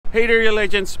Hey there, you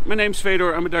legends. My name's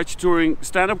Fedor. I'm a Dutch touring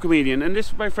stand-up comedian, and this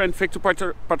is my friend Victor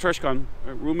Pãtrãşcan, a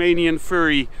Romanian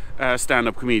furry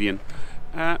stand-up comedian.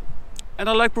 And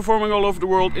I like performing all over the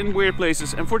world in weird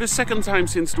places, and for the second time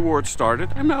since the war started,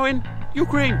 I'm now in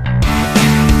Ukraine.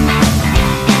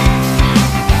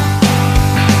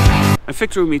 And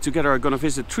Victor and me together are gonna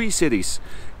visit 3 cities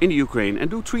in the Ukraine and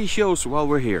do 3 shows while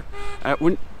we're here.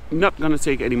 We're not gonna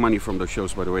take any money from those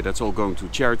shows, by the way. That's all going to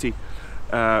charity.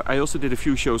 I also did a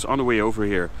few shows on the way over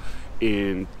here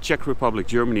in Czech Republic,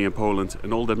 Germany and Poland,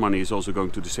 and all that money is also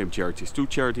going to the same charities. 2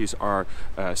 charities are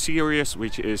Charities,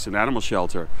 which is an animal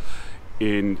shelter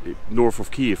in north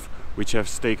of Kyiv, which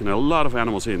has taken a lot of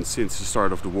animals in since the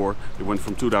start of the war. They went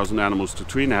from 2,000 animals to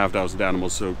 3,500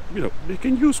 animals, so you know they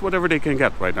can use whatever they can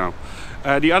get right now.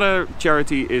 The other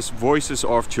charity is Voices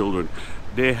of Children.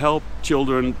 They help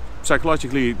children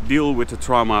psychologically deal with the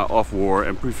trauma of war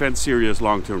and prevent serious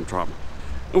long-term trauma.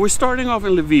 And we're starting off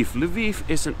in Lviv. Lviv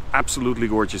is an absolutely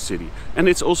gorgeous city, and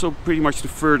it's also pretty much the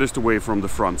furthest away from the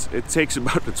front. It takes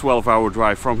about a 12-hour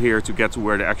drive from here to get to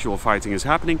where the actual fighting is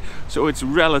happening, so it's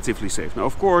relatively safe. Now,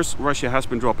 of course, Russia has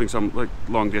been dropping some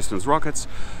long-distance rockets,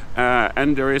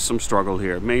 and there is some struggle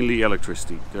here, mainly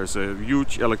electricity. There's a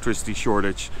huge electricity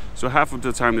shortage, so half of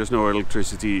the time there's no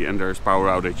electricity and there's power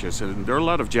outages, and there are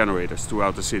a lot of generators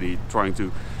throughout the city trying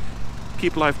to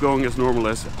keep life going as normal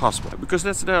as possible. Because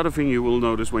that's the other thing you will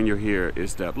notice when you're here,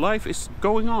 is that life is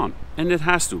going on, and it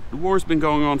has to. The war's been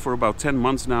going on for about 10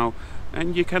 months now,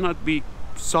 and you cannot be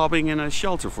sobbing in a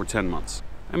shelter for 10 months.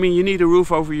 I mean, you need a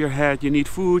roof over your head, you need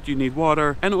food, you need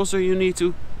water, and also you need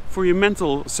to, for your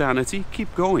mental sanity,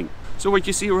 keep going. So what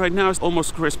you see right now is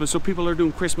almost Christmas, so people are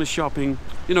doing Christmas shopping.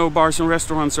 You know, bars and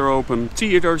restaurants are open,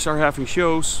 theaters are having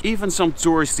shows, even some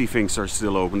touristy things are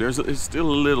still open. There's still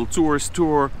a little tourist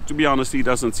tour. To be honest, he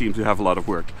doesn't seem to have a lot of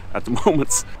work at the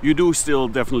moment. You do still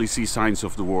definitely see signs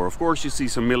of the war. Of course, you see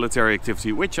some military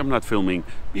activity, which I'm not filming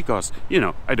because, you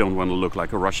know, I don't want to look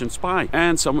like a Russian spy.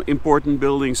 And some important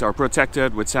buildings are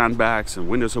protected with sandbags and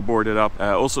windows are boarded up.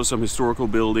 Also some historical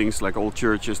buildings like old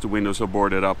churches, the windows are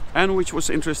boarded up. And which was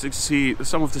interesting to see,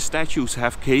 some of the statues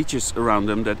have cages around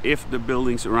them that if the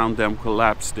buildings around them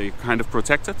collapse, they're kind of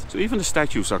protected. So even the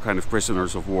statues are kind of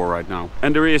prisoners of war right now.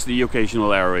 And there is the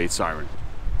occasional air raid siren.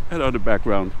 And on the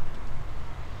background,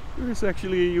 there is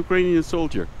actually a Ukrainian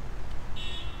soldier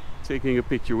taking a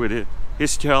picture with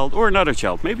his child or another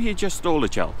child. Maybe he just stole a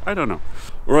child. I don't know.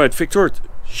 All right, Victor,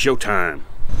 showtime.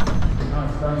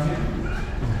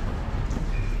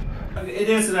 It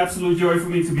is an absolute joy for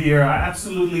me to be here. I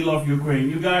absolutely love Ukraine.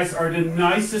 You guys are the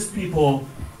nicest people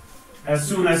as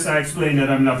soon as I explain that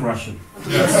I'm not Russian.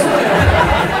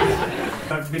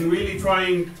 I've been really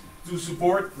trying to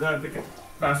support the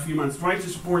past few months, trying to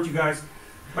support you guys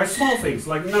by small things,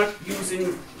 like not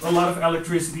using a lot of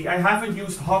electricity. I haven't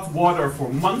used hot water for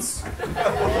months.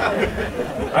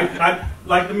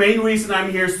 Like the main reason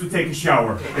I'm here is to take a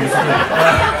shower,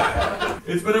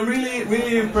 basically. But I'm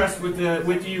really impressed with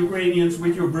the Ukrainians,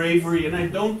 with your bravery, and I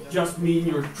don't just mean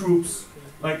your troops,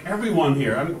 like everyone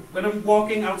here. When I'm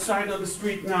walking outside on the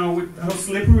street now, with how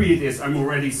slippery it is, I'm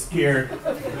already scared.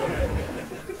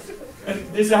 And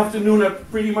this afternoon I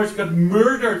pretty much got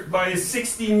murdered by a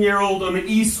 16-year-old on an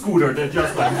e-scooter that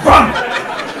just like, run!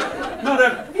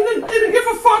 He didn't give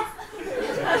a fuck!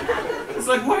 It's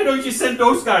like, why don't you send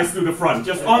those guys to the front,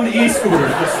 just on the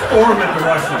e-scooters, just storm at the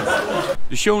Russians?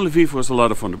 The show in Lviv was a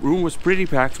lot of fun. The room was pretty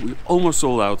packed, we almost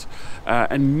sold out,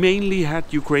 and mainly had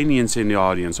Ukrainians in the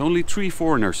audience, only 3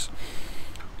 foreigners.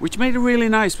 Which made it really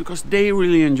nice because they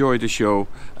really enjoyed the show.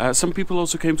 Some people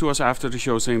also came to us after the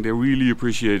show saying they really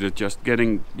appreciated just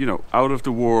getting, you know, out of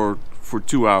the war for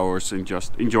 2 hours and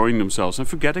just enjoying themselves and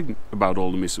forgetting about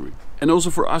all the misery. And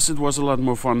also for us it was a lot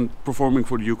more fun performing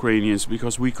for the Ukrainians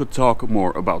because we could talk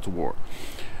more about the war.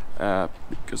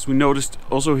 Because we noticed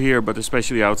also here, but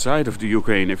especially outside of the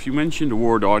Ukraine, if you mention the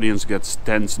war, the audience gets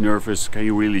tense, nervous, can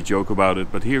you really joke about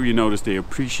it? But here you notice they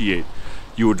appreciate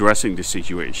you addressing the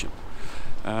situation.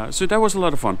 So that was a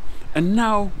lot of fun. And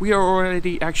now we are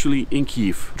already actually in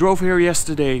Kyiv. Drove here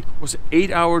yesterday, was an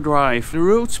 8-hour drive. The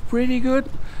road's pretty good,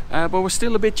 but was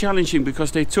still a bit challenging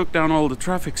because they took down all the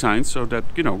traffic signs so that,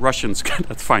 you know, Russians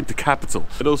cannot find the capital.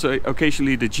 But also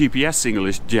occasionally the GPS signal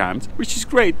is jammed, which is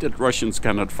great that Russians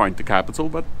cannot find the capital,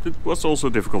 but it was also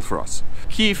difficult for us.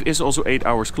 Kyiv is also 8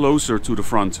 hours closer to the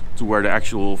front, to where the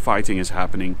actual fighting is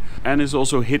happening, and is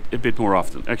also hit a bit more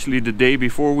often. Actually, the day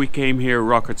before we came here,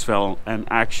 rockets fell, and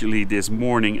actually this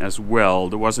morning as well.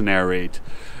 There was an air raid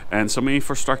and some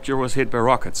infrastructure was hit by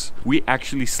rockets. We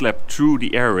actually slept through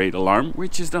the air raid alarm,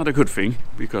 which is not a good thing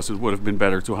because it would have been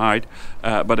better to hide.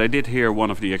 But I did hear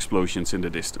one of the explosions in the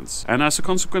distance. And as a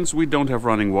consequence, we don't have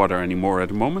running water anymore at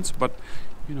the moment. But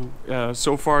you know,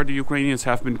 so far the Ukrainians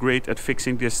have been great at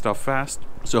fixing this stuff fast.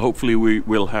 So hopefully we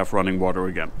will have running water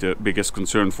again. The biggest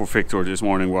concern for Victor this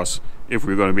morning was if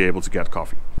we're going to be able to get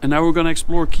coffee. And now we're going to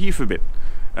explore Kyiv a bit.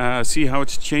 See how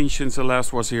it's changed since I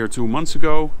last was here 2 months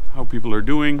ago, how people are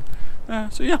doing.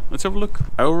 So yeah, let's have a look.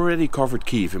 I already covered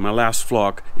Kyiv in my last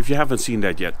vlog. If you haven't seen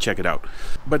that yet, check it out.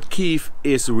 But Kyiv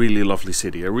is a really lovely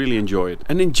city. I really enjoy it.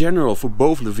 And in general, for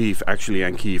both Lviv actually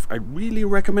and Kyiv, I really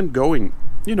recommend going,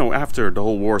 you know, after the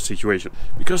whole war situation.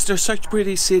 Because they're such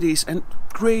pretty cities and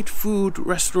great food,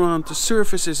 restaurant, the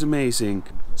service is amazing.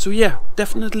 So yeah,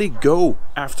 definitely go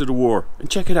after the war and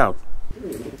check it out.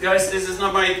 Guys, this is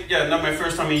not my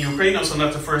first time in Ukraine, also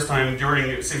not the first time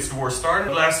since the war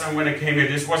started. Last time when I came here,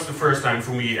 this was the first time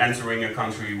for me entering a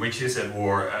country which is at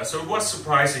war. So it was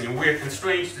surprising and weird and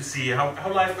strange to see how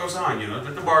life goes on, you know,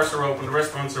 that the bars are open, the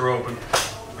restaurants are open,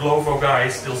 Glovo guy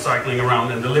is still cycling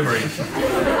around and delivering.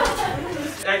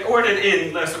 I ordered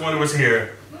in last time when I was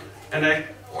here, and I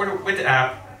ordered with the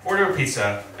app, order a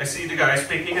pizza. I see the guy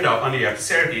picking it up on the app,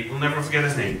 Charities, we'll never forget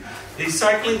his name. He's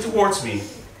cycling towards me.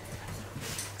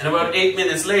 And about 8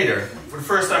 minutes later, for the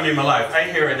first time in my life, I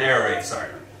hear an air raid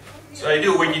siren. So I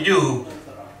do what you do,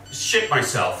 shit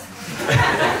myself.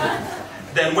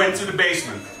 Then went to the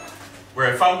basement,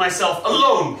 where I found myself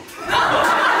alone.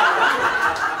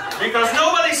 Because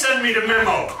nobody sent me the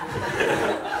memo.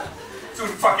 To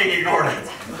fucking ignore it.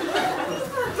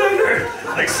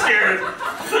 Like scared.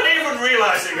 Not even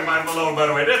realizing I'm alone, by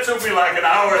the way. That took me like an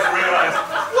hour to realize,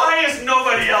 why is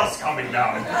nobody else coming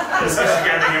down? This is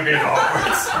getting a bit awkward.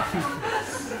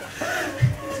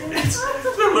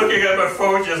 I'm looking at my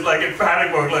phone just like in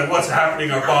panic mode, like what's happening?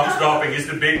 Are bombs dropping? Is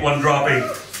the big one dropping?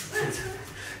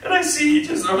 And I see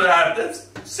just on that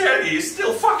Sergey is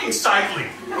still fucking cycling.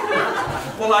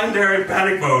 Well, I'm there in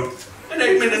panic mode. And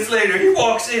 8 minutes later, he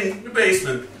walks in the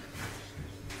basement.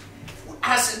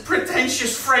 As a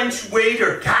pretentious French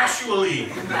waiter, casually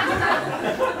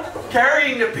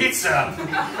carrying the pizza,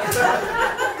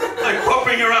 like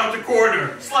popping around the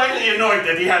corner, slightly annoyed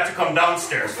that he had to come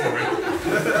downstairs for it.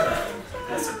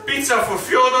 That's a pizza for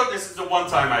Fedor. This is the one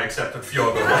time I accepted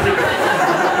Fedor.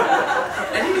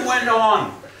 And he went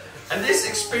on. And this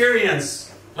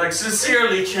experience, like,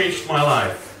 sincerely changed my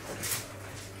life.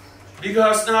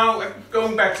 Because now I'm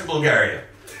going back to Bulgaria.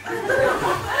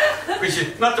 Which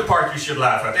is not the part you should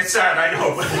laugh at. It's sad, I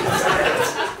know, but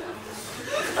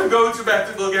I'm going back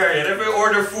to Bulgaria, and if I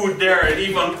order food there and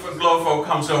Ivan from Glovo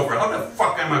comes over, how the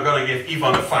fuck am I going to give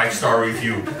Ivan a 5-star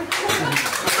review?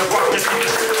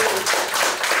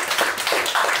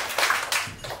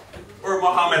 Or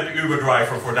Mohammed, the Uber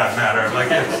driver, for that matter. Like,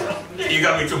 you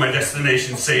got me to my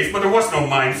destination safe, but there was no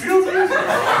minefield.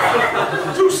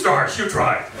 2 stars, you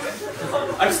tried.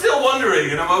 I'm still wondering,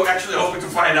 and I'm actually hoping to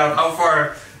find out how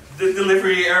far the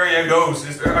delivery area goes.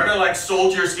 Are there like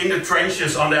soldiers in the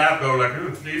trenches on the app going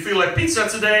like, do you feel like pizza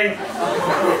today?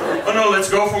 Oh no, let's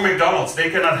go for McDonald's. They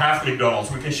cannot have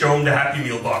McDonald's. We can show them the Happy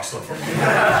Meal box.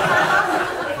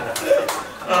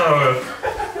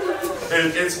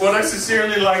 It's what I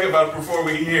sincerely like about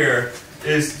performing here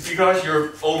is because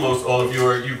almost all of you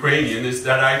are Ukrainian, is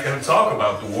that I can talk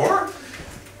about the war.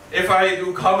 If I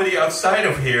do comedy outside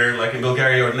of here, like in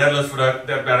Bulgaria or Netherlands for that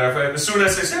matter, as soon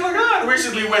as I say like, I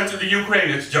recently went to the Ukraine,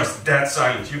 it's just dead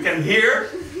silent. You can hear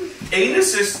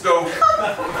anuses go.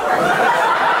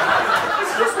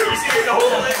 You see the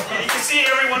whole, you can see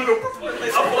everyone go up a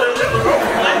little.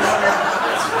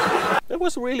 That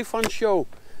was a really fun show.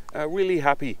 Really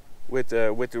happy with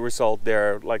the result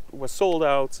there. Like, it was sold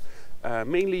out.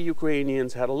 Mainly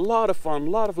Ukrainians, had a lot of fun, a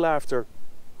lot of laughter.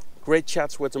 Great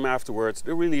chats with them afterwards.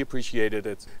 They really appreciated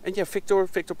it. And yeah, Victor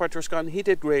Pãtrãşcan, he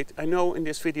did great. I know in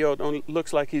this video it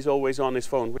looks like he's always on his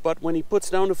phone, but when he puts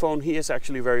down the phone, he is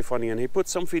actually very funny, and he put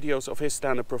some videos of his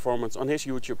stand-up performance on his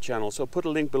YouTube channel. So put a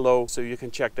link below so you can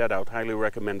check that out. Highly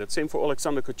recommend it. Same for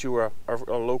Oleksandr Kachura, our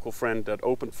local friend that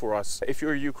opened for us. If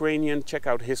you're a Ukrainian, check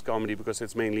out his comedy because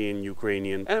it's mainly in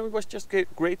Ukrainian. And it was just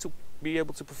great to be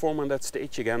able to perform on that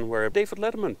stage again where David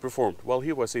Letterman performed while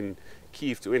he was in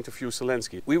Kyiv to interview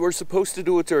Zelensky. We were supposed to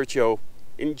do a third show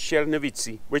in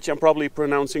Charities, which I'm probably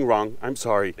pronouncing wrong. I'm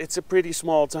sorry. It's a pretty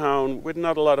small town with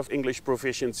not a lot of English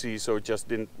proficiency, so it just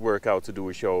didn't work out to do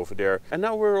a show over there. And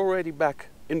now we're already back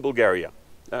in Bulgaria.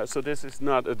 So this is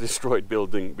not a destroyed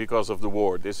building because of the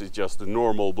war. This is just a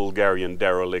normal Bulgarian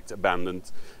derelict,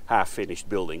 abandoned, half-finished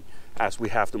building, as we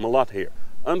have them a lot here.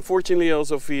 Unfortunately, I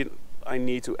also feel I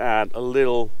need to add a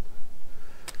little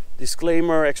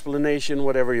disclaimer, explanation,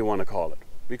 whatever you want to call it.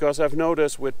 Because I've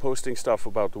noticed with posting stuff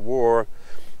about the war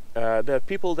that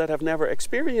people that have never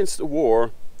experienced a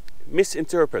war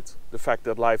misinterpret the fact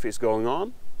that life is going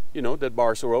on, you know, that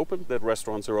bars are open, that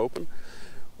restaurants are open,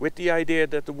 with the idea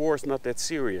that the war is not that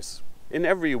serious. In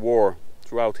every war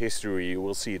throughout history you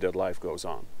will see that life goes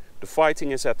on. The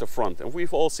fighting is at the front, and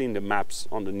we've all seen the maps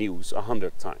on the news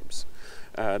 100 times.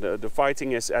 The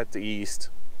fighting is at the east.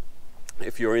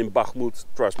 If you're in Bakhmut,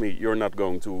 trust me, you're not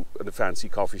going to the fancy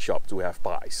coffee shop to have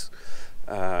pies,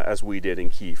 as we did in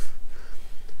Kyiv.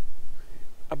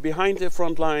 Behind the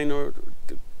front line,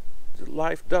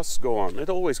 life does go on. It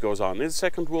always goes on. In the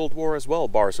Second World War as well,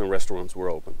 bars and restaurants were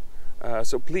open.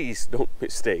 So please don't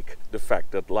mistake the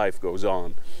fact that life goes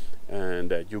on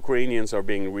and that Ukrainians are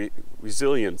being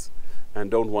resilient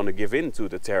and don't want to give in to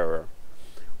the terror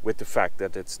with the fact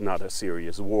that it's not a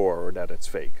serious war or that it's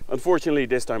fake. Unfortunately,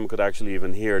 this time I could actually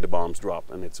even hear the bombs drop,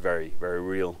 and it's very, very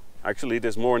real. Actually,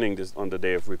 this morning, on the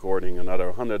day of recording, another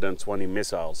 120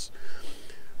 missiles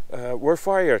were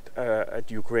fired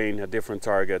at Ukraine at different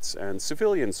targets, and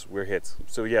civilians were hit.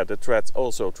 So yeah, the threat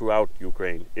also throughout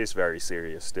Ukraine is very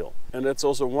serious still. And that's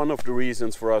also one of the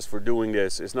reasons for us for doing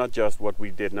this. Is not just what we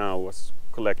did now was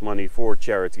collect money for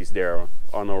charities there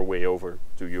on our way over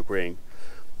to Ukraine.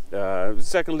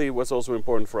 Secondly, it was also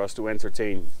important for us to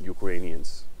entertain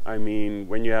Ukrainians. I mean,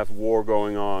 when you have war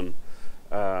going on,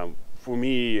 for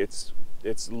me it's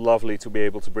lovely to be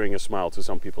able to bring a smile to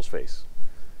some people's face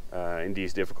in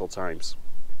these difficult times.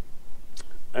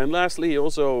 And lastly,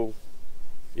 also,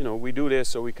 you know, we do this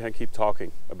so we can keep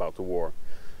talking about the war,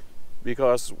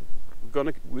 because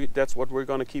that's what we're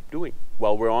gonna keep doing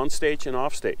while we're on stage and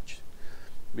off stage.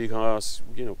 Because,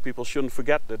 you know, people shouldn't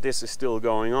forget that this is still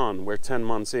going on. We're 10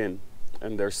 months in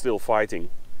and they're still fighting,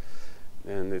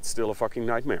 and it's still a fucking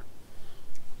nightmare,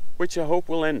 which I hope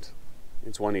will end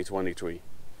in 2023.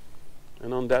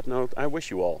 And on that note, I wish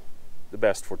you all the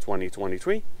best for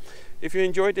 2023. If you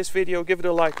enjoyed this video, give it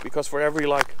a like, because for every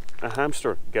like, a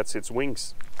hamster gets its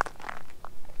wings.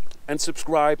 And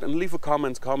subscribe and leave a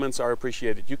comment. Comments are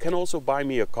appreciated. You can also buy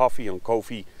me a coffee on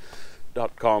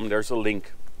Ko-fi.com. There's a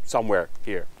link somewhere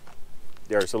here.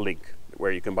 There's a link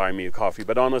where you can buy me a coffee.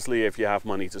 But honestly, if you have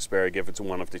money to spare, give it to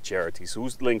one of the charities,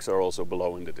 whose links are also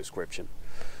below in the description.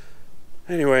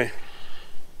 Anyway,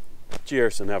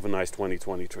 cheers and have a nice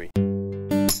 2023.